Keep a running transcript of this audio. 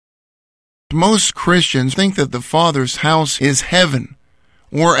Most Christians think that the Father's house is heaven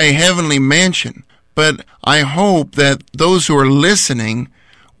or a heavenly mansion, but I hope that those who are listening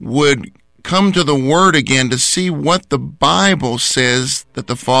would come to the Word again to see what the Bible says that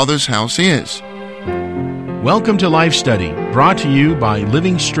the Father's house is. Welcome to Life Study, brought to you by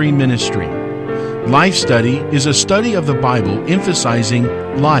Living Stream Ministry. Life Study is a study of the Bible emphasizing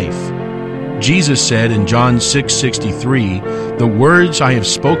life. Jesus said in John 6:63, "The words I have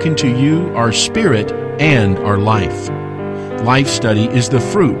spoken to you are spirit and are life." Life Study is the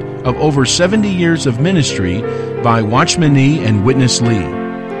fruit of over 70 years of ministry by Watchman Nee and Witness Lee.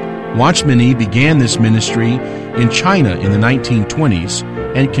 Watchman Nee began this ministry in China in the 1920s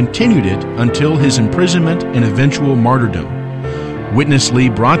and continued it until his imprisonment and eventual martyrdom. Witness Lee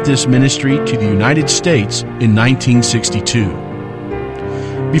brought this ministry to the United States in 1962.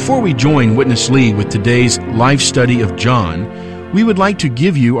 Before we join Witness Lee with today's life study of John, we would like to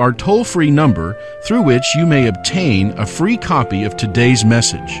give you our toll-free number through which you may obtain a free copy of today's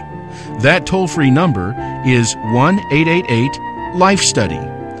message. That toll-free number is 1-888-LIFE-STUDY,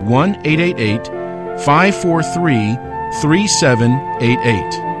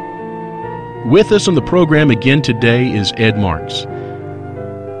 1-888-543-3788. With us on the program again today is Ed Marks.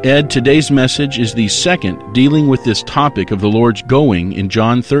 Ed, today's message is the second dealing with this topic of the Lord's going in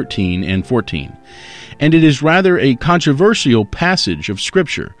John 13 and 14. And it is rather a controversial passage of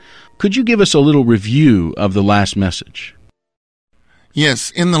Scripture. Could you give us a little review of the last message?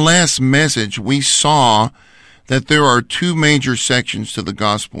 Yes, in the last message we saw that there are two major sections to the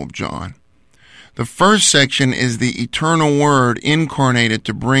Gospel of John. The first section is the eternal Word incarnated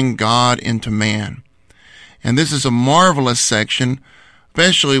to bring God into man. And this is a marvelous section.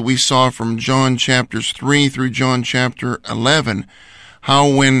 Especially we saw from John chapters 3 through John chapter 11, how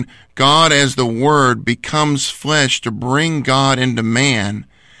when God as the Word becomes flesh to bring God into man,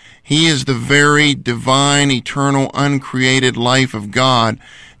 He is the very divine, eternal, uncreated life of God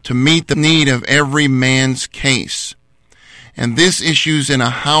to meet the need of every man's case. And this issues in a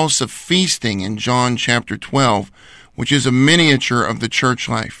house of feasting in John chapter 12, which is a miniature of the church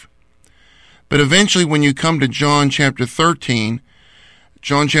life. But eventually when you come to John chapter 13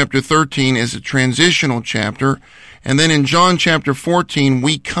 is a transitional chapter, and then in John chapter 14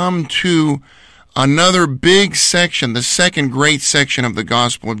 we come to another big section, the second great section of the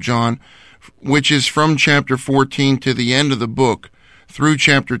Gospel of John, which is from chapter 14 to the end of the book, through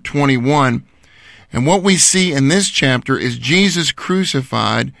chapter 21. And what we see in this chapter is Jesus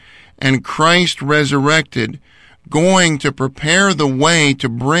crucified and Christ resurrected, going to prepare the way to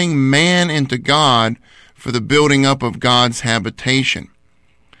bring man into God for the building up of God's habitation.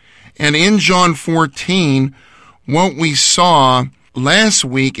 And in John 14, what we saw last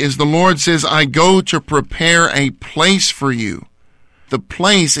week is the Lord says, "I go to prepare a place for you." The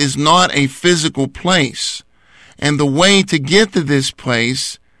place is not a physical place. And the way to get to this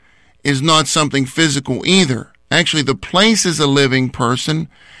place is not something physical either. Actually, the place is a living person,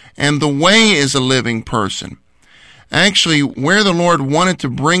 and the way is a living person. Actually, where the Lord wanted to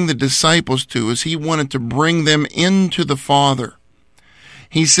bring the disciples to is He wanted to bring them into the Father.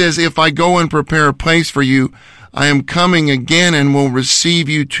 He says, "If I go and prepare a place for you, I am coming again and will receive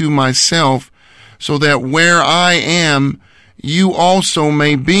you to myself, so that where I am, you also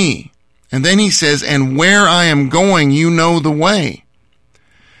may be." And then He says, "And where I am going, you know the way."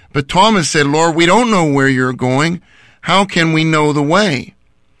 But Thomas said, "Lord, we don't know where you're going. How can we know the way?"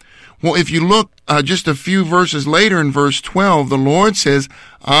 Well, if you look just a few verses later in verse 12, the Lord says,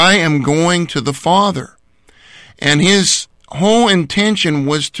 "I am going to the Father." And His whole intention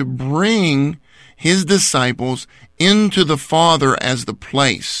was to bring His disciples into the Father as the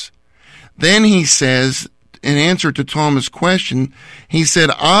place. Then He says, in answer to Thomas' question, He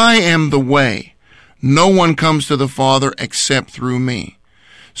said, "I am the way. No one comes to the Father except through me."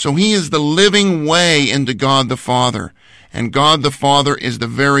 So He is the living way into God the Father, and God the Father is the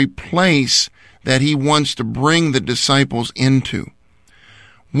very place that He wants to bring the disciples into.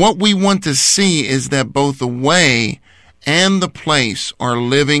 What we want to see is that both the way and the place are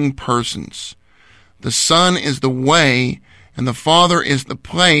living persons. The Son is the way, and the Father is the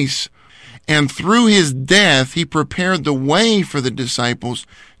place, and through His death, He prepared the way for the disciples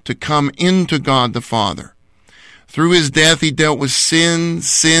to come into God the Father. Through His death, He dealt with sin,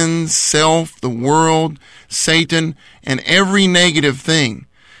 self, the world, Satan, and every negative thing.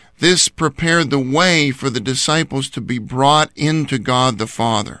 This prepared the way for the disciples to be brought into God the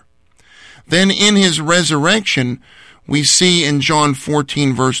Father. Then in His resurrection, we see in John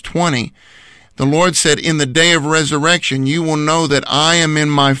 14, verse 20, the Lord said, "In the day of resurrection, you will know that I am in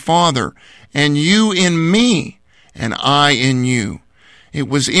my Father, and you in me, and I in you." It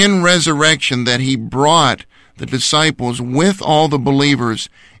was in resurrection that he brought the disciples with all the believers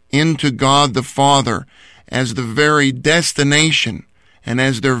into God the Father as the very destination and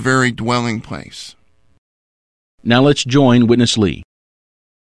as their very dwelling place. Now let's join Witness Lee.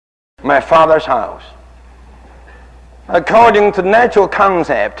 My Father's house. According to natural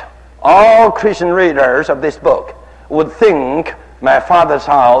concept, all Christian readers of this book would think my Father's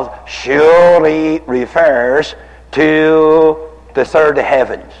house surely refers to the third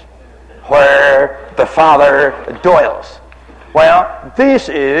heavens, where the Father dwells. Well, this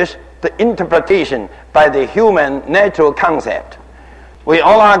is the interpretation by the human natural concept. We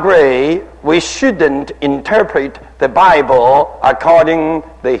all agree we shouldn't interpret the Bible according to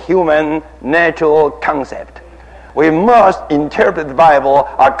the human natural concept. We must interpret the Bible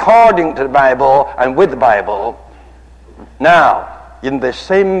according to the Bible and with the Bible. Now, in the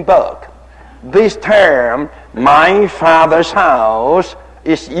same book, this term, my Father's house,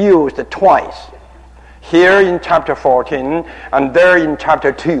 is used twice. Here in chapter 14 and there in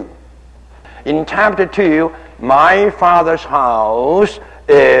chapter 2. In chapter 2, my Father's house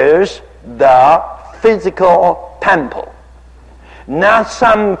is the physical temple. Not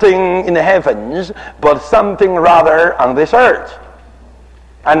something in the heavens, but something rather on this earth.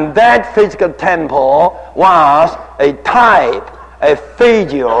 And that physical temple was a type, a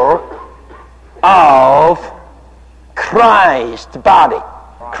figure of Christ's body.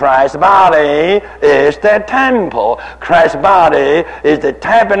 Christ's body is the temple. Christ's body is the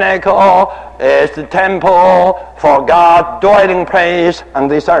tabernacle, is the temple for God's dwelling place on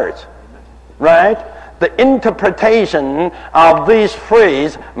this earth. Right? The interpretation of this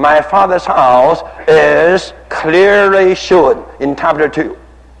phrase, my Father's house, is clearly shown in chapter 2.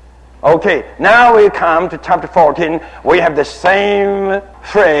 Okay, now we come to chapter 14. We have the same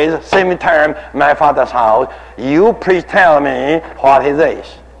phrase, same term, my Father's house. You please tell me what is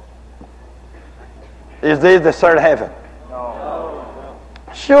this. Is this the third heaven? No.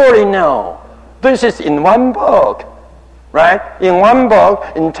 Surely no. This is in one book, right? In one book,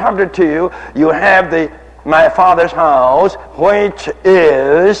 in chapter 2, you have the my Father's house, which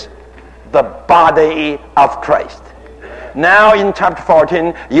is the body of Christ. Now in chapter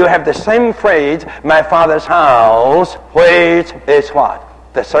 14, you have the same phrase, my Father's house, which is what?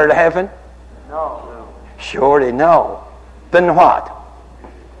 The third heaven? No. Surely no. Then what?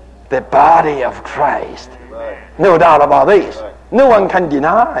 The body of Christ. No doubt about this. No one can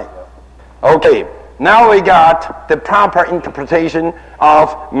deny. Okay, now we got the proper interpretation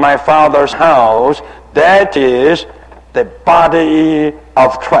of my Father's house. That is the body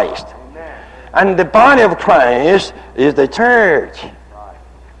of Christ. And the body of Christ is the church.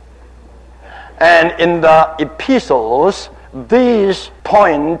 And in the epistles, this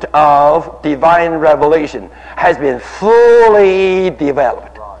point of divine revelation has been fully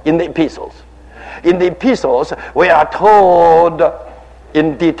developed in the epistles. In the epistles, we are told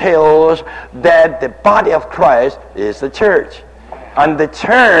in details that the body of Christ is the church. And the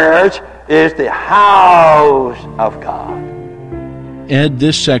church is the house of God. Ed,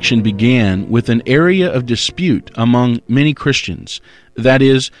 this section began with an area of dispute among many Christians. That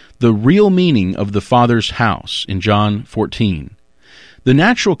is, the real meaning of the Father's house in John 14. The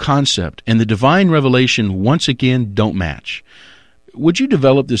natural concept and the divine revelation once again don't match. Would you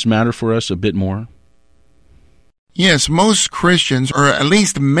develop this matter for us a bit more? Yes, most Christians, or at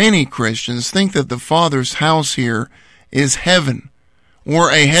least many Christians, think that the Father's house here is heaven, or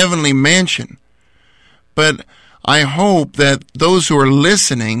a heavenly mansion. But I hope that those who are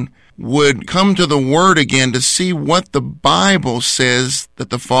listening would come to the Word again to see what the Bible says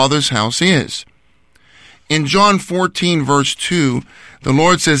that the Father's house is. In John 14, verse 2, the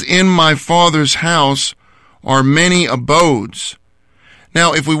Lord says, in my Father's house are many abodes.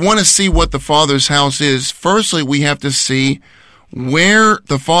 Now, if we want to see what the Father's house is, firstly, we have to see where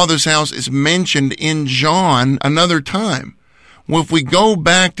the Father's house is mentioned in John another time. Well, if we go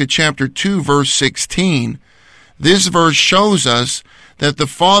back to chapter 2, verse 16, this verse shows us that the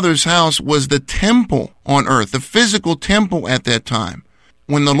Father's house was the temple on earth, the physical temple at that time.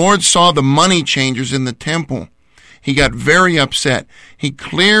 When the Lord saw the money changers in the temple, he got very upset. He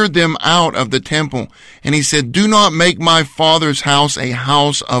cleared them out of the temple, and he said, do not make my Father's house a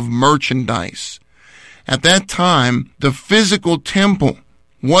house of merchandise. At that time, the physical temple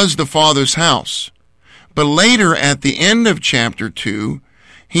was the Father's house. But later, at the end of chapter 2,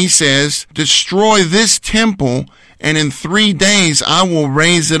 he says, destroy this temple, and in 3 days I will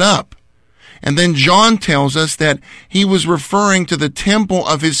raise it up. And then John tells us that he was referring to the temple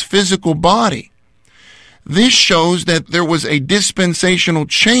of his physical body. This shows that there was a dispensational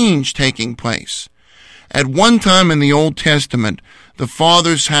change taking place. At one time in the Old Testament, the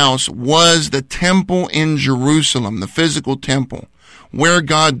Father's house was the temple in Jerusalem, the physical temple, where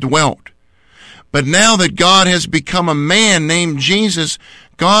God dwelt. But now that God has become a man named Jesus,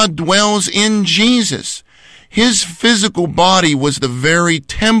 God dwells in Jesus. His physical body was the very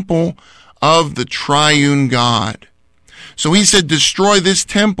temple of the triune God. So he said, destroy this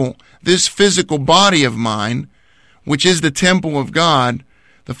temple, this physical body of mine, which is the temple of God,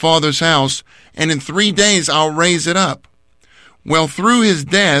 the Father's house, and in 3 days I'll raise it up. Well, through his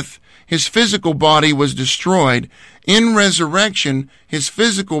death, his physical body was destroyed. In resurrection, his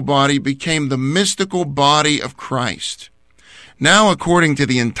physical body became the mystical body of Christ. Now, according to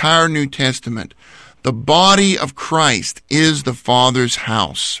the entire New Testament, the body of Christ is the Father's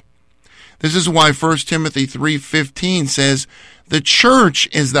house. This is why 1 Timothy 3:15 says, the church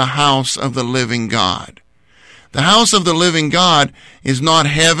is the house of the living God. The house of the living God is not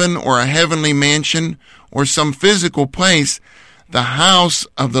heaven or a heavenly mansion or some physical place. The house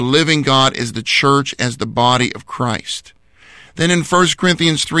of the living God is the church as the body of Christ. Then in 1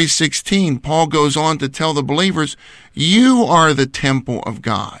 Corinthians 3:16, Paul goes on to tell the believers, you are the temple of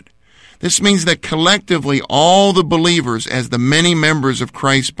God. This means that collectively all the believers as the many members of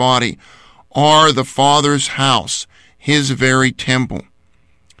Christ's body are the Father's house, his very temple.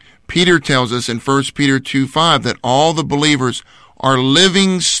 Peter tells us in 1 Peter 2:5 that all the believers are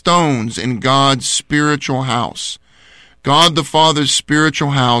living stones in God's spiritual house. God the Father's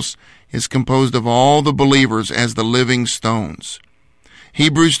spiritual house is composed of all the believers as the living stones.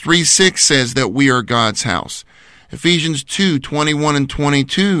 Hebrews 3:6 says that we are God's house. Ephesians 2:21 and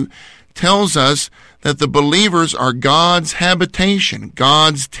 22 tells us that the believers are God's habitation,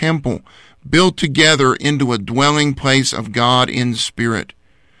 God's temple, built together into a dwelling place of God in spirit.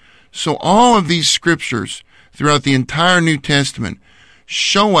 So all of these scriptures throughout the entire New Testament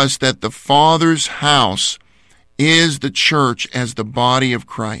show us that the Father's house is the church as the body of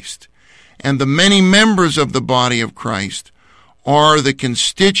Christ. And the many members of the body of Christ are the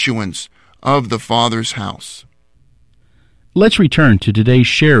constituents of the Father's house. Let's return to today's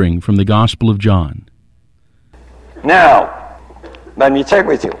sharing from the Gospel of John. Now, let me check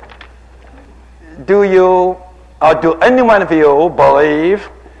with you. Do you, or do any one of you believe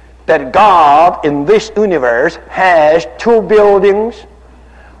that God in this universe has two buildings?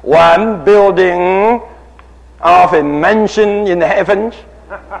 One building of a mansion in the heavens,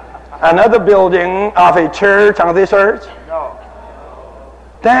 another building of a church on this earth? No.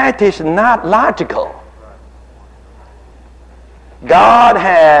 That is not logical. God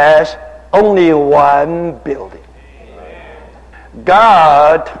has only one building.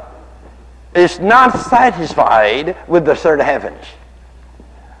 God is not satisfied with the third heavens.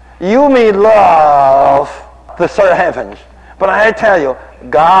 You may love the third heavens, but I tell you,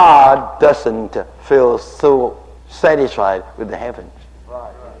 God doesn't feel so satisfied with the heavens.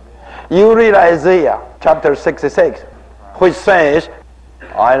 You read Isaiah chapter 66, which says,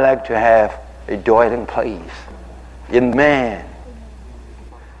 I like to have a dwelling place in man,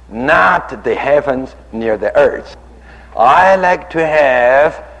 not the heavens near the earth. I like to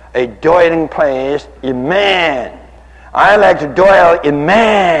have a dwelling place in man. I like to dwell in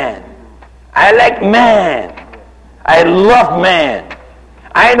man. I like man. I love man.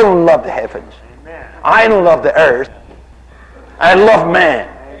 I don't love the heavens. I don't love the earth. I love man.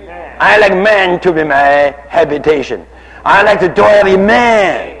 I like man to be my habitation. I like to dwell in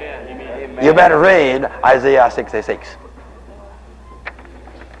man. You better read Isaiah 66.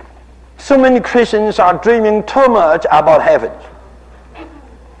 So many Christians are dreaming too much about heaven.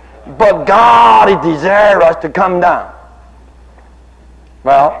 But God is desirous to come down.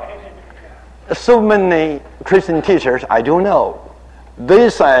 Well, so many Christian teachers, I don't know, they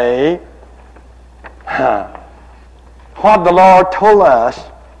say what the Lord told us,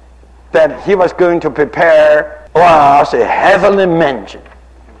 that he was going to prepare us a heavenly mansion.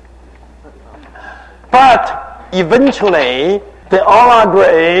 But eventually, they all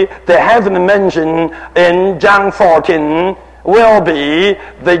agree the heavenly mansion in John 14 will be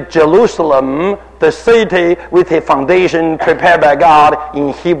the Jerusalem, the city with a foundation prepared by God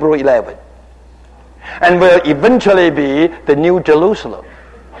in Hebrew 11. And will eventually be the New Jerusalem.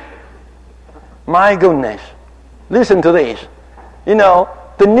 My goodness. Listen to this. You know,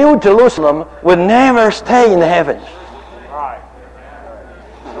 the New Jerusalem will never stay in the heavens.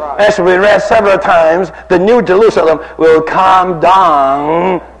 As we read several times, the New Jerusalem will come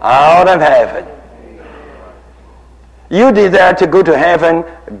down out of heaven. You desire to go to heaven,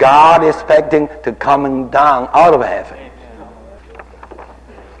 God is expecting to come down out of heaven.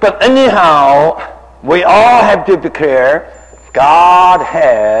 But anyhow, we all have to be clear, God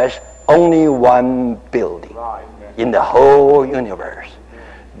has only one building in the whole universe.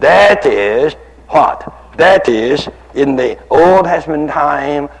 That is what? That is, in the Old Testament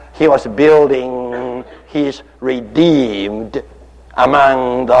time, he was building his redeemed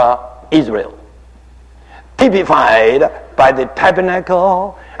among the Israel, typified by the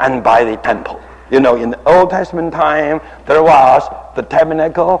tabernacle and by the temple. In the Old Testament time, there was the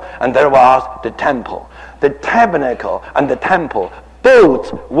tabernacle and there was the temple. The tabernacle and the temple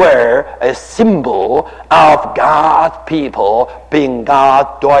both were a symbol of God's people being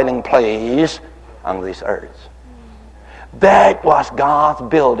God's dwelling place on this earth. That was God's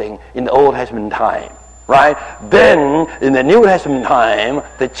building in the Old Testament time, right? Then, in the New Testament time,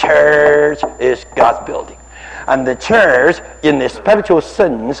 the church is God's building. And the church, in the spiritual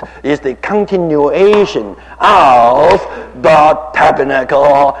sense, is the continuation of the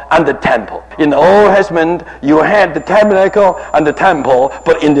tabernacle and the temple. In the Old Testament, you had the tabernacle and the temple,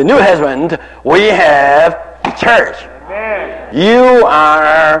 but in the New Testament, we have the church. Amen. You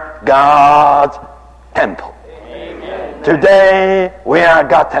are God's temple. Amen. Today, we are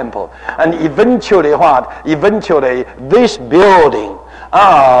God's temple. And eventually what? Eventually, this building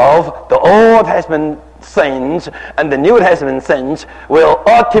of the Old Testament saints and the New Testament saints will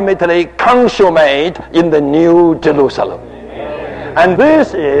ultimately consummate in the New Jerusalem. Amen. And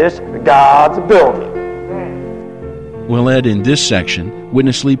this is God's building. Well, Ed, in this section,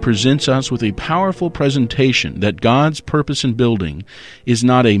 Witness Lee presents us with a powerful presentation that God's purpose in building is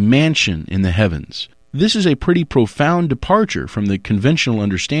not a mansion in the heavens. This is a pretty profound departure from the conventional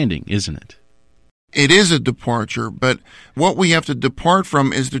understanding, isn't it? It is a departure, but what we have to depart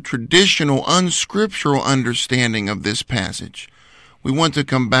from is the traditional unscriptural understanding of this passage. We want to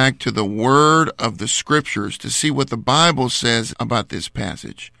come back to the word of the Scriptures to see what the Bible says about this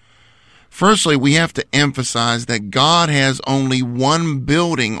passage. Firstly, we have to emphasize that God has only one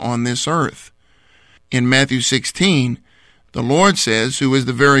building on this earth. In Matthew 16, the Lord says, who is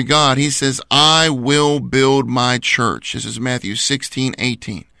the very God, he says, I will build my church. This is Matthew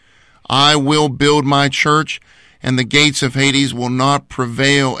 16:18. I will build my church, and the gates of Hades will not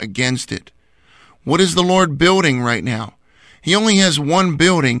prevail against it. What is the Lord building right now? He only has one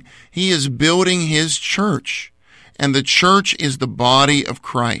building. He is building his church, and the church is the body of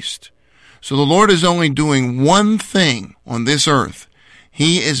Christ. So the Lord is only doing one thing on this earth.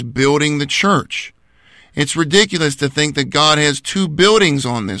 He is building the church. It's ridiculous to think that God has two buildings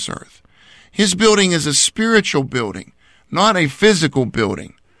on this earth. His building is a spiritual building, not a physical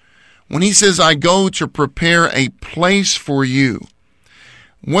building. When he says, I go to prepare a place for you,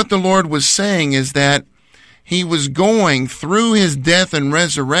 what the Lord was saying is that he was going through his death and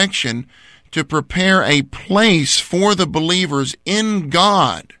resurrection to prepare a place for the believers in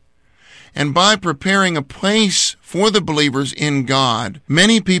God. And by preparing a place for the believers in God,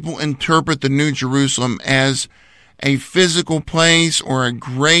 many people interpret the New Jerusalem as a physical place or a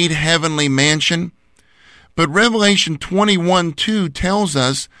great heavenly mansion. But Revelation 21:2 tells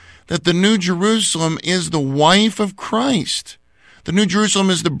us that the New Jerusalem is the wife of Christ. The New Jerusalem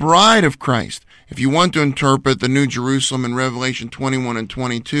is the bride of Christ. If you want to interpret the New Jerusalem in Revelation 21 and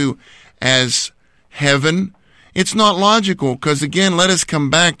 22 as heaven, it's not logical, because again, let us come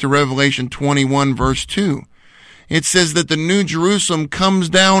back to Revelation 21 verse 2. It says that the New Jerusalem comes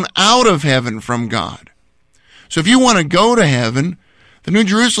down out of heaven from God. So if you want to go to heaven, the New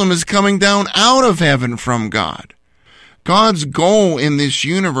Jerusalem is coming down out of heaven from God. God's goal in this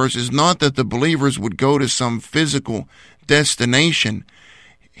universe is not that the believers would go to some physical destination.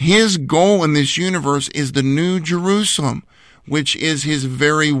 His goal in this universe is the New Jerusalem, which is his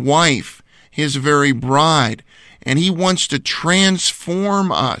very wife, his very bride. And he wants to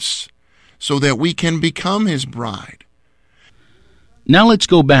transform us so that we can become his bride. Now let's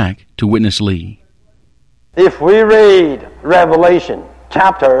go back to Witness Lee. If we read Revelation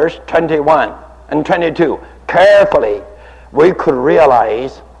chapters 21 and 22 carefully, we could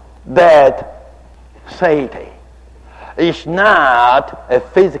realize that Satan is not a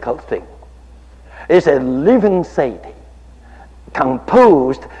physical thing. It's a living Satan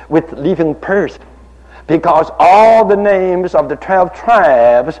composed with living person, because all the names of the 12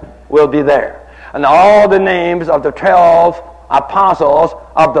 tribes will be there, and all the names of the 12 apostles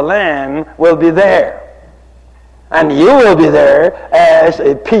of the Lamb will be there. And you will be there as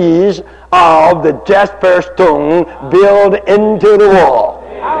a piece of the jasper stone built into the wall.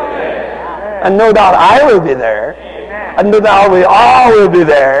 Amen. And no doubt I will be there. Amen. And no doubt we all will be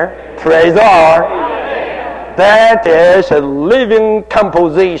there. Praise the Lord. Amen. That is a living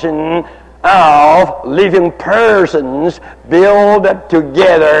composition of living persons built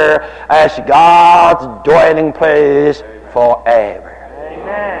together as God's dwelling place forever.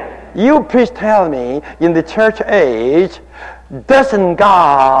 Amen. you please tell me, in the church age, doesn't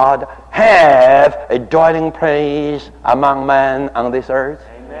God have a dwelling place among men on this earth?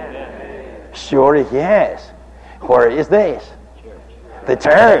 Amen. Surely he has. Where is this? The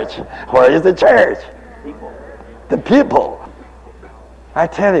church. Where is the church? The people. I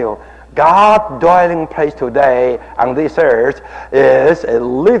tell you, God's dwelling place today on this earth is a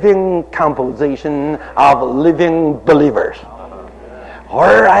living composition of living believers.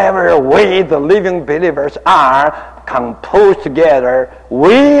 Wherever we, the living believers, are composed together,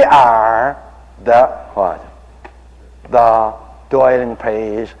 we are the what? The dwelling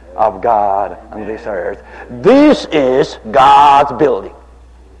place of God on this earth. This is God's building.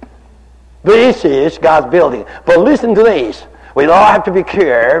 This is God's building. But listen to this. We all have to be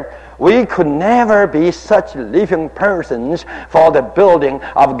clear. We could never be such living persons for the building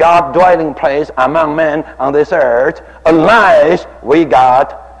of God's dwelling place among men on this earth unless we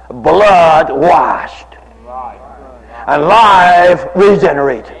got blood washed and life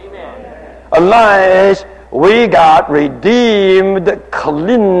regenerated. Unless we got redeemed,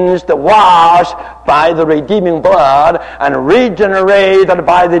 cleansed, washed by the redeeming blood and regenerated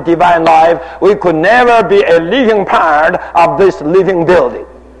by the divine life, we could never be a living part of this living building.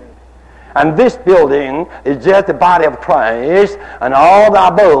 And this building is just the body of Christ, and all the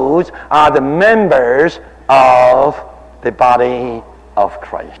abodes are the members of the body of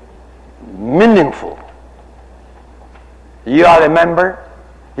Christ. Meaningful. You are a member.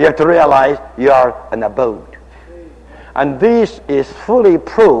 You have to realize you are an abode. And this is fully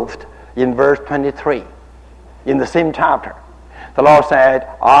proved in verse 23, in the same chapter. The Lord said,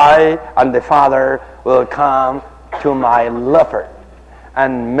 I and the Father will come to my lover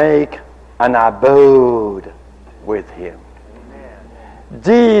and make an abode with him. Amen.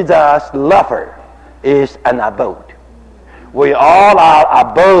 Jesus' lover is an abode. We all are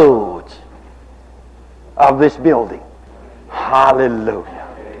abodes of this building. Hallelujah.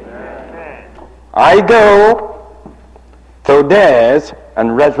 Amen. I go through death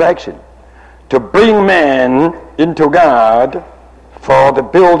and resurrection to bring men into God for the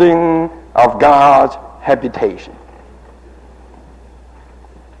building of God's habitation.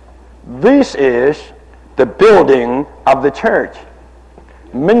 This is the building of the church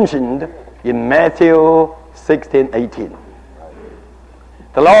mentioned in Matthew 16:18.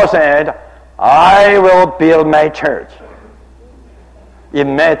 The Lord said, I will build my church.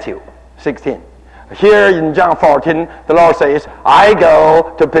 In Matthew 16. Here in John 14, the Lord says, I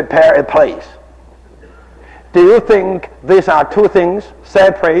go to prepare a place. Do you think these are two things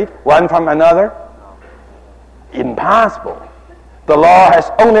separate one from another? Impossible. The Lord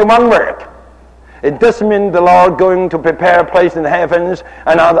has only one work. It doesn't mean the Lord going to prepare a place in the heavens,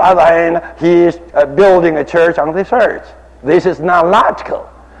 and on the other hand, He is building a church on this earth. This is not logical.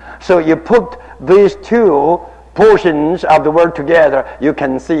 So you put these two portions of the word together, you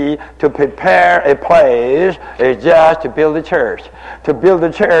can see to prepare a place is just to build a church. To build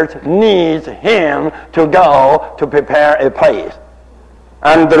a church needs Him to go to prepare a place.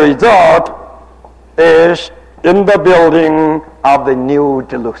 And the result is in the building of the New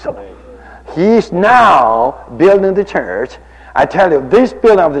Jerusalem. He's now building the church. I tell you, this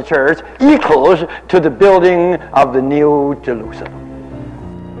building of the church equals to the building of the New Jerusalem.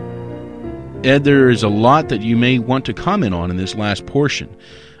 Ed, there is a lot that you may want to comment on in this last portion,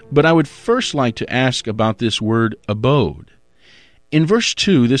 but I would first like to ask about this word abode. In verse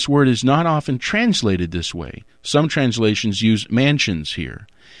 2, this word is not often translated this way. Some translations use mansions here.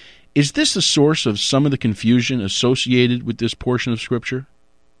 Is this the source of some of the confusion associated with this portion of Scripture?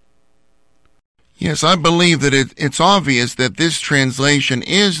 Yes, I believe that it's obvious that this translation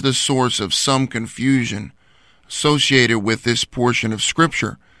is the source of some confusion associated with this portion of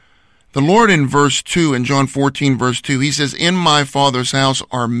Scripture. The Lord in verse 2, in John 14, verse 2, He says, in my Father's house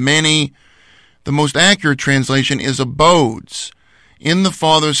are many. The most accurate translation is abodes. In the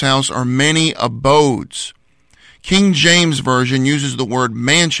Father's house are many abodes. King James Version uses the word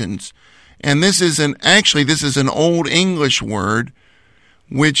mansions, and this is an Old English word,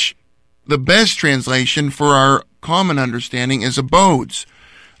 which the best translation for our common understanding is abodes.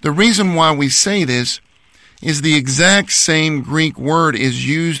 The reason why we say this is the exact same Greek word is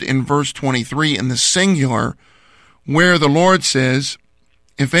used in verse 23 in the singular, where the Lord says,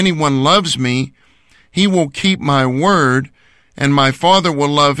 if anyone loves me, he will keep my word, and my Father will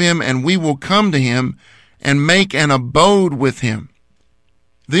love him, and we will come to him and make an abode with him.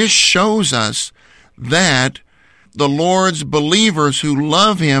 This shows us that the Lord's believers who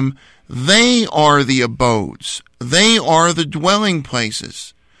love him, they are the abodes. They are the dwelling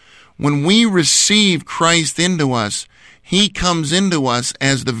places. When we receive Christ into us, He comes into us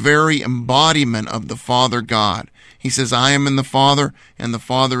as the very embodiment of the Father God. He says, I am in the Father, and the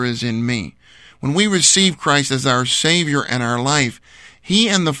Father is in me. When we receive Christ as our Savior and our life, He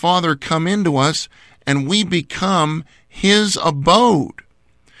and the Father come into us, and we become His abode.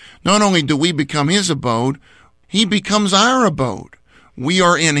 Not only do we become His abode, He becomes our abode. We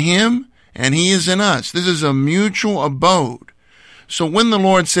are in Him, and He is in us. This is a mutual abode. So when the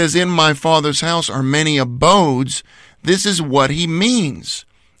Lord says, in my Father's house are many abodes, this is what He means.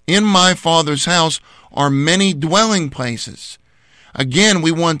 In my Father's house are many dwelling places. Again,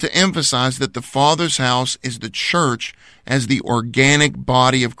 we want to emphasize that the Father's house is the church as the organic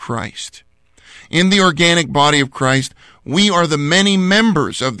body of Christ. In the organic body of Christ, we are the many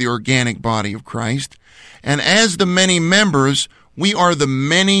members of the organic body of Christ. And as the many members, we are the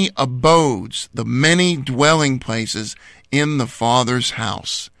many abodes, the many dwelling places in the Father's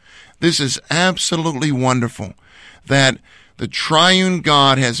house. This is absolutely wonderful that the triune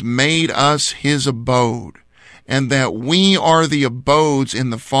God has made us His abode, and that we are the abodes in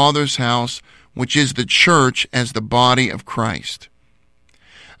the Father's house, which is the church as the body of Christ.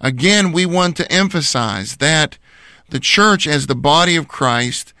 Again, we want to emphasize that the church as the body of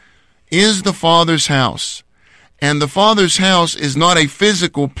Christ is the Father's house. And the Father's house is not a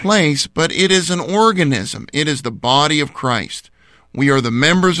physical place, but it is an organism. It is the body of Christ. We are the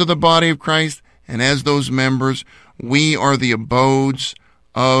members of the body of Christ, and as those members, we are the abodes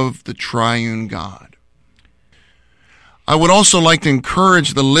of the triune God. I would also like to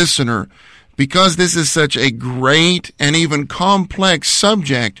encourage the listener, because this is such a great and even complex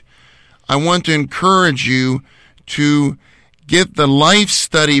subject, I want to encourage you to get the life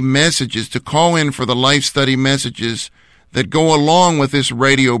study messages, to call in for the life study messages that go along with this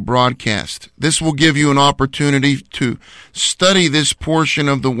radio broadcast. This will give you an opportunity to study this portion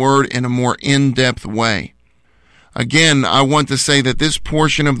of the Word in a more in-depth way. Again, I want to say that this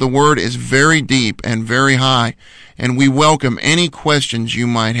portion of the Word is very deep and very high, and we welcome any questions you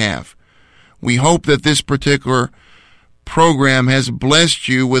might have. We hope that this particular program has blessed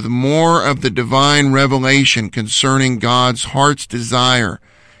you with more of the divine revelation concerning God's heart's desire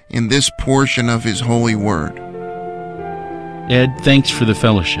in this portion of His holy Word. Ed, thanks for the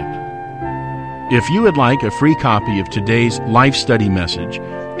fellowship. If you would like a free copy of today's life study message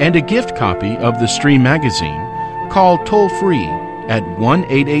and a gift copy of the Stream magazine, call toll-free at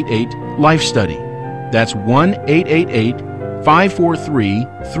 1-888-LIFE-STUDY. That's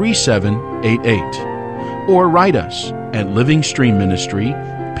 1-888-543-3788. Or write us at Living Stream Ministry,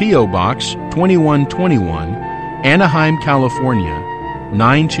 P.O. Box 2121, Anaheim, California,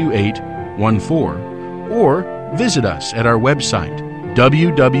 92814. Or visit us at our website, www.lsm.org.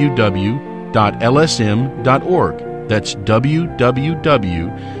 That's www.lsm.org.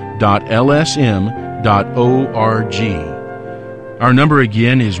 Our number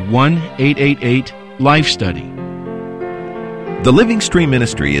again is 1-888-LIFE-STUDY. The Living Stream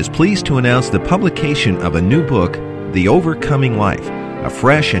Ministry is pleased to announce the publication of a new book, The Overcoming Life, a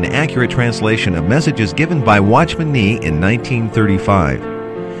fresh and accurate translation of messages given by Watchman Nee in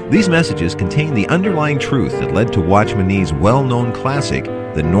 1935. These messages contain the underlying truth that led to Watchman Nee's well-known classic,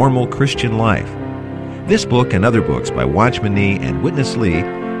 The Normal Christian Life. This book and other books by Watchman Nee and Witness Lee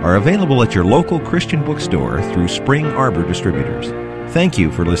are available at your local Christian bookstore through Spring Arbor Distributors. Thank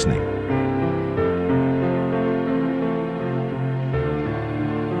you for listening.